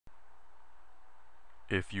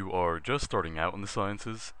If you are just starting out in the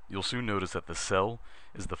sciences, you'll soon notice that the cell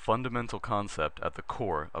is the fundamental concept at the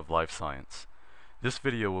core of life science. This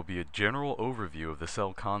video will be a general overview of the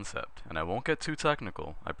cell concept, and I won't get too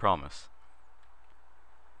technical, I promise.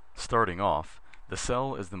 Starting off, the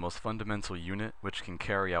cell is the most fundamental unit which can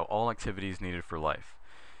carry out all activities needed for life.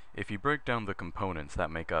 If you break down the components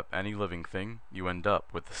that make up any living thing, you end up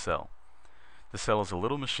with the cell. The cell is a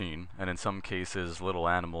little machine, and in some cases little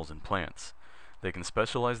animals and plants. They can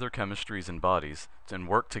specialize their chemistries and bodies and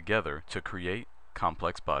work together to create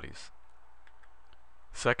complex bodies.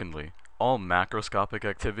 Secondly, all macroscopic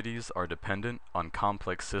activities are dependent on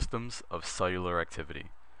complex systems of cellular activity.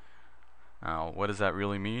 Now, what does that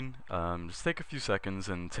really mean? Just take a few seconds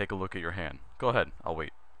and take a look at your hand. Go ahead, I'll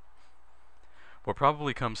wait. What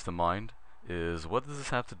probably comes to mind is, what does this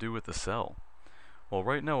have to do with the cell? Well,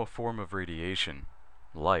 right now a form of radiation,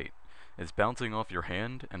 light, is bouncing off your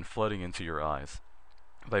hand and flooding into your eyes.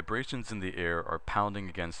 Vibrations in the air are pounding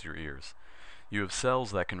against your ears. You have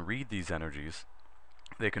cells that can read these energies.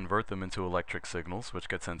 They convert them into electric signals, which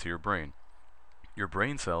get sent to your brain. Your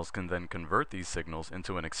brain cells can then convert these signals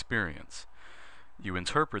into an experience. You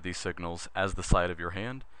interpret these signals as the sight of your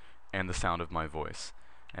hand and the sound of my voice.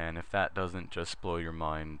 And if that doesn't just blow your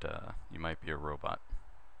mind, you might be a robot.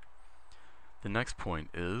 The next point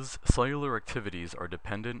is, cellular activities are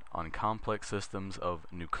dependent on complex systems of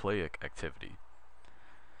nucleic activity.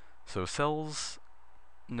 So cells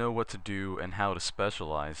know what to do and how to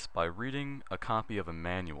specialize by reading a copy of a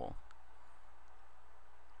manual.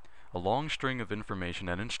 A long string of information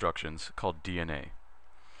and instructions called DNA.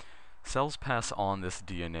 Cells pass on this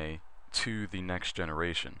DNA to the next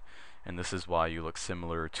generation, and this is why you look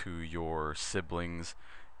similar to your siblings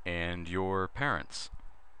and your parents.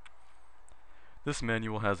 This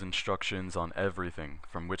manual has instructions on everything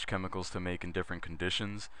from which chemicals to make in different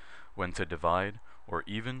conditions, when to divide, or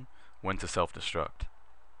even when to self-destruct.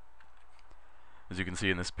 As you can see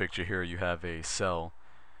in this picture here, you have a cell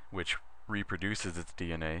which reproduces its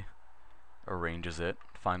DNA, arranges it,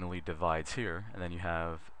 finally divides here, and then you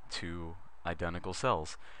have two identical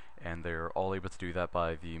cells, and they're all able to do that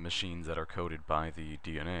by the machines that are coded by the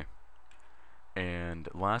DNA. And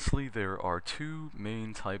lastly, there are two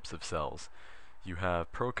main types of cells. You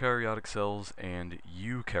have prokaryotic cells and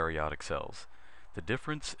eukaryotic cells. The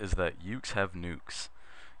difference is that euks have nukes.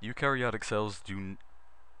 Eukaryotic cells do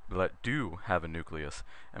have a nucleus,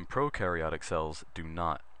 and prokaryotic cells do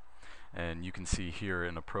not. And you can see here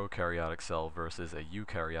in a prokaryotic cell versus a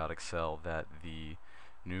eukaryotic cell that the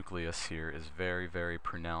nucleus here is very, very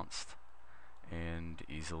pronounced and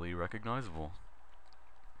easily recognizable.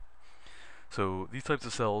 So these types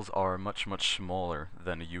of cells are much, much smaller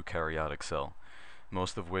than a eukaryotic cell,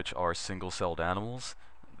 most of which are single-celled animals.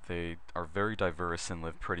 They are very diverse and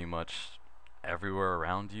live pretty much everywhere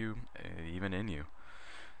around you, even in you.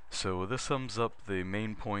 So this sums up the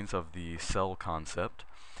main points of the cell concept.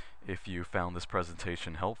 If you found this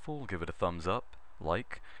presentation helpful, give it a thumbs up,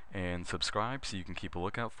 like, and subscribe so you can keep a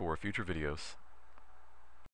lookout for future videos.